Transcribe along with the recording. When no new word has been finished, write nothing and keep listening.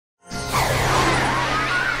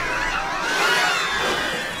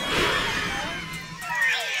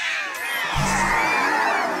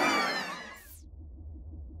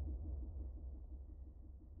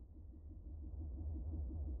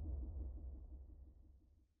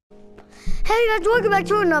Hey guys, welcome back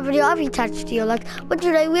to another video. I'll be touched to you. But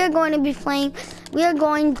today we are going to be playing. We are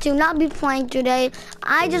going to not be playing today.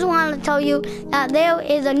 I just wanted to tell you that there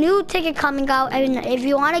is a new ticket coming out, and if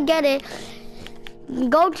you want to get it,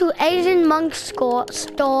 go to Asian Monk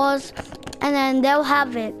stores, and then they'll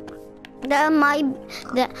have it. They're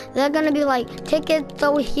gonna be like tickets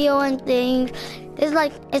over here and things. It's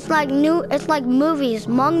like movies,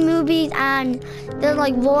 Hmong movies, and there's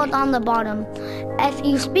like words on the bottom. If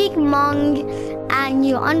you speak Hmong and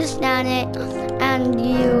you understand it, and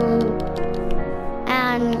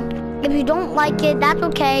if you don't like it, that's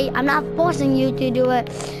okay. I'm not forcing you to do it.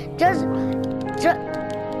 It's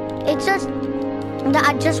just that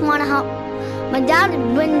I just want to help. My dad's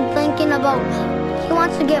been thinking about. He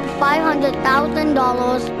wants to get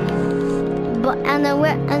 $500,000, and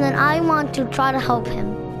then I want to try to help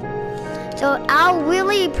him. So I'll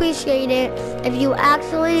really appreciate it if you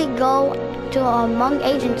actually go to a Hmong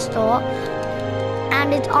agent store,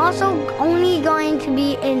 and it's also only going to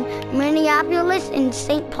be in Minneapolis and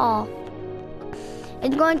St. Paul.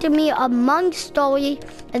 It's going to be a Hmong story.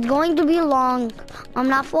 It's going to be long. I'm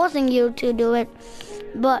not forcing you to do it,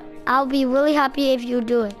 but I'll be really happy if you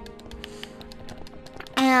do it.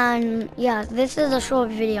 And yeah, this is a short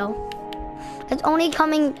video. It's only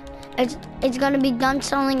coming, it's gonna be done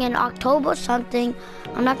selling in October something.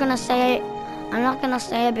 I'm not gonna say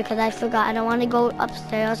it because I forgot. I don't want to go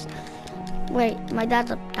upstairs. Wait, my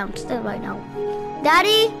dad's up downstairs right now.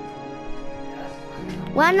 Daddy?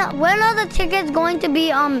 When are the tickets going to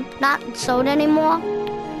be not sold anymore?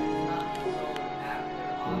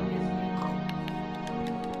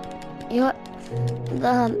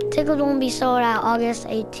 The tickets won't be sold at August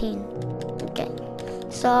 18th. Okay,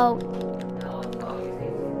 so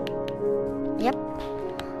yep.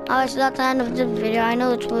 Alright, so that's the end of this video. I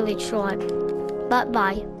know it's really short, but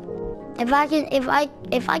bye. If I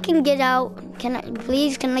can get out, can I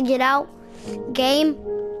get out? Game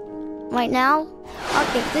right now?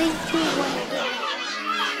 Okay, 3, 2, 1.